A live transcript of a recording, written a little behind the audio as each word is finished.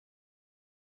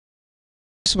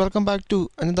Welcome back to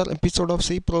another episode of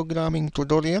C programming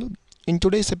tutorial. In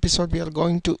today's episode we are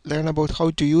going to learn about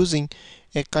how to using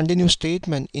a continuous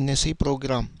statement in a C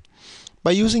program.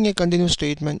 By using a continuous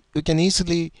statement you can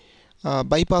easily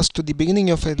bypass to the beginning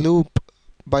of a loop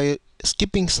by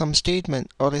skipping some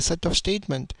statement or a set of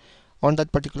statement on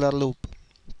that particular loop.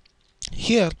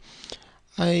 Here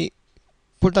I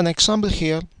put an example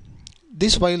here.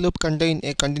 This while loop contains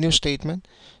a continuous statement.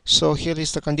 So here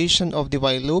is the condition of the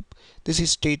while loop. This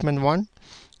is statement 1,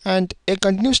 and a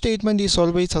continuous statement is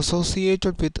always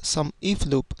associated with some if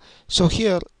loop. So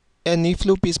here an if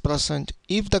loop is present.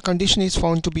 If the condition is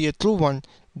found to be a true one,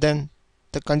 then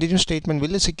the continuous statement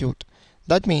will execute.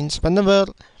 That means whenever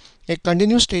a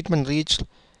continuous statement reached,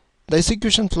 the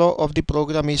execution flow of the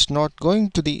program is not going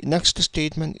to the next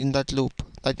statement in that loop.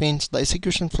 That means the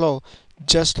execution flow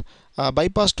just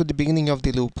bypass to the beginning of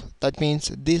the loop. That means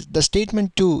the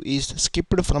statement 2 is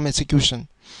skipped from execution.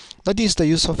 That is the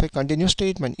use of a continuous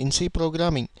statement in C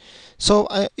programming. So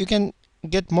you can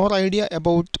get more idea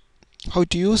about how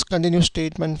to use continuous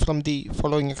statement from the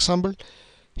following example.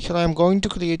 Here I am going to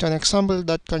create an example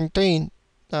that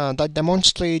that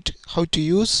demonstrate how to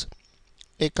use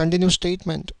a continuous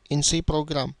statement in C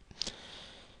program.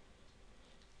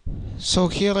 So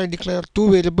here I declare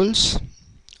two variables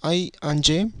I and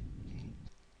j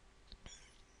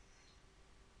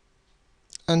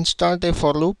and start a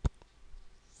for loop.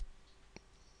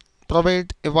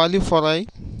 Provide a value for I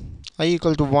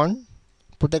equal to 1,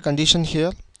 put a condition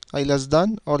here, I less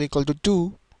than or equal to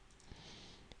 2,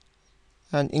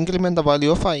 and increment the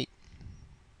value of I.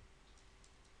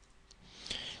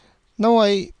 Now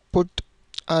I put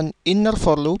an inner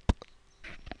for loop.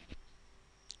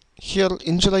 Here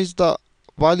initialize the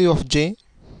value of j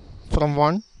from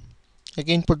 1,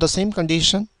 again put the same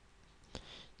condition,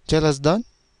 j less than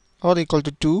or equal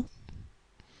to 2,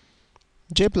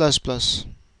 j plus plus.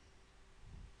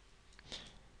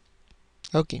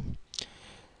 Okay,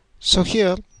 so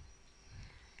here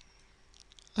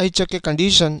I check a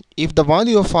condition if the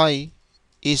value of I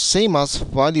is same as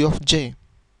value of j,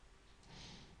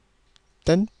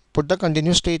 then put the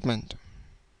continuous statement.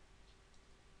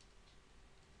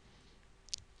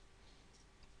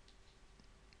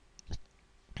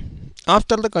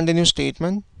 After the continuous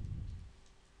statement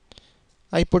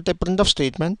I put a printf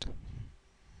statement,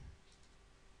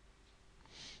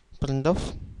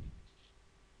 printf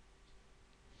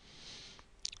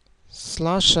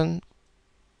 /n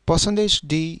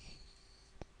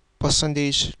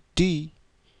 %d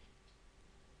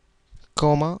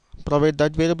comma provide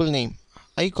that variable name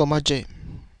I comma j.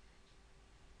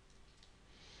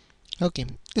 Okay,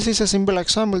 this is a simple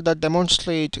example that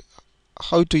demonstrates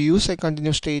how to use a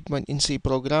continuous statement in C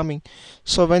programming.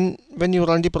 So when you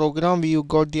run the program, you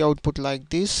got the output like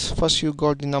this. First you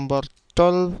got the number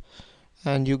 12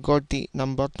 and you got the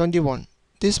number 21.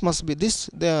 This must be this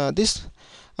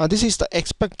is the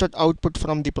expected output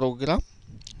from the program.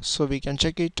 So we can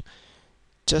check it.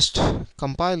 Just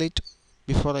compile it.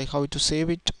 Before I how to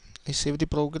save it, I save the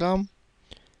program,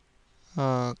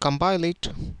 compile it,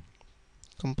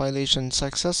 compilation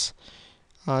success.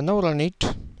 Now run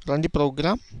the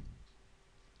program.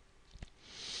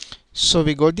 So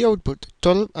we got the output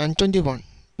 12 and 21.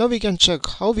 Now we can check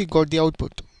how we got the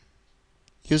output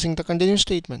using the continuous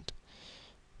statement.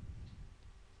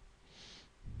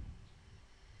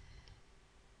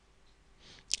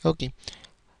 Okay,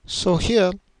 so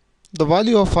here the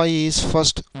value of I is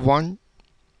first 1.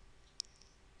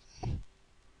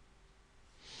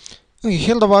 Okay,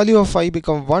 here the value of I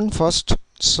become 1 first.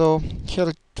 So here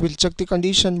it will check the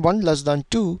condition 1 less than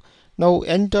 2. Now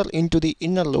enter into the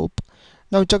inner loop.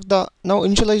 Now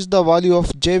initialize the value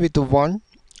of j with 1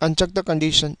 and check the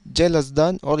condition j less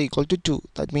than or equal to 2.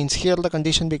 That means here the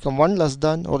condition become 1 less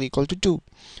than or equal to 2.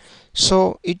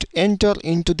 So it enter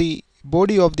into the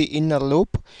body of the inner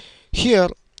loop. Here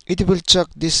it will check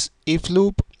this if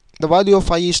loop. The value of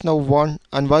I is now 1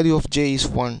 and value of j is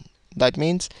 1. That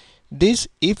means this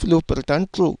if loop return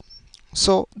true.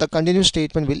 So the continuous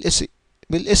statement will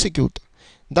execute.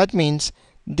 That means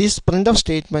this printf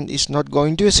statement is not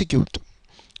going to execute.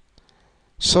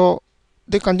 So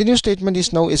the continuous statement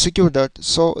is now executed.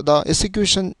 So the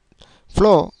execution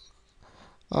flow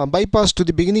bypass to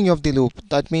the beginning of the loop.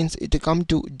 That means it come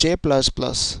to j plus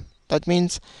plus. That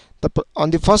means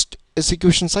on the first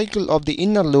execution cycle of the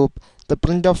inner loop, the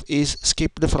printf is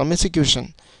skipped from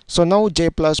execution. So now j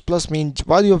plus plus means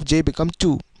value of j become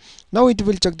 2. Now it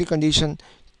will check the condition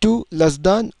 2 less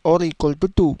than or equal to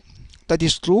 2. That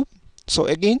is true. So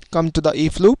again come to the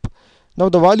if loop. Now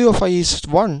the value of I is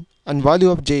 1 and value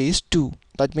of j is 2.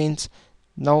 That means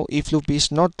now if loop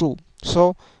is not true.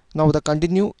 So now the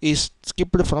continue is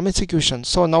skipped from execution.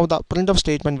 So now the printf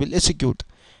statement will execute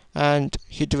and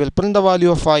it will print the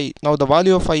value of I. Now the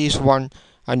value of I is 1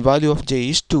 and value of j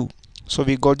is 2. So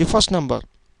we got the first number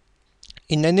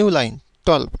in a new line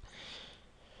 12.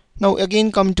 Now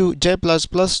again come to j plus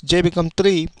plus, j become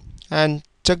 3 and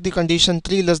check the condition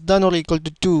 3 less than or equal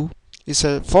to 2 is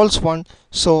a false one,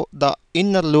 so the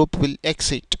inner loop will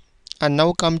exit. And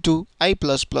now come to I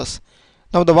plus plus.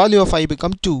 Now the value of I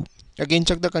become 2. Again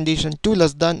check the condition 2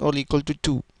 less than or equal to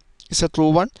 2 is a true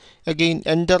one. Again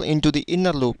enter into the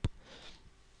inner loop.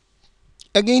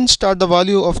 Again start the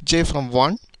value of j from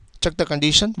 1. Check the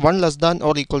condition 1 less than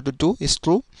or equal to 2 is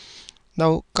true.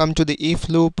 Now come to the if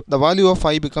loop. The value of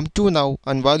I become 2 now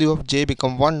and value of j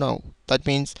become 1 now. That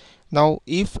means now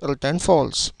if return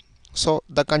false. So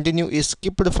the continue is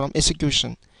skipped from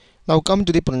execution. Now come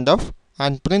to the printf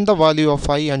and print the value of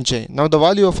I and j. Now the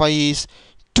value of I is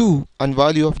 2 and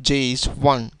value of j is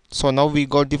 1. So now we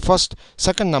got the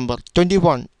second number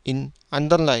 21 in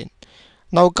underline.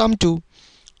 Now come to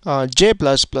j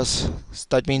plus plus.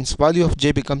 That means value of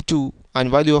j become 2 and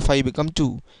value of I become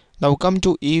 2. Now come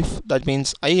to if, that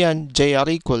means I and j are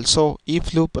equal, so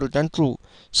if loop return true.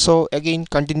 So again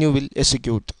continue will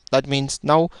execute. That means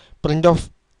now printf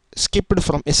skipped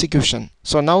from execution.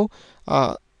 So now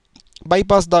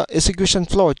bypass the execution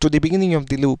flow to the beginning of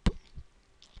the loop.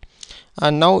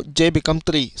 And now j become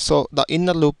 3, so the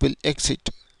inner loop will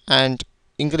exit and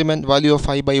increment value of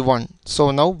I by 1. So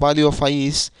now value of I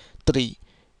is 3.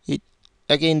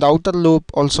 Again the outer loop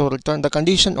also return, the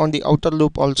condition on the outer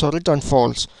loop also return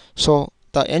false. So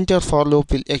the entire for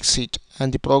loop will exit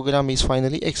and the program is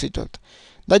finally exited.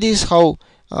 That is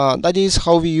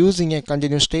how we using a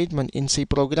continuous statement in C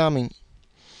programming.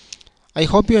 I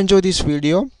hope you enjoy this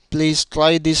video. Please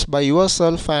try this by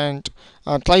yourself and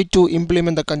try to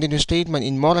implement the continuous statement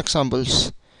in more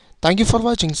examples. Thank you for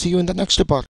watching. See you in the next part.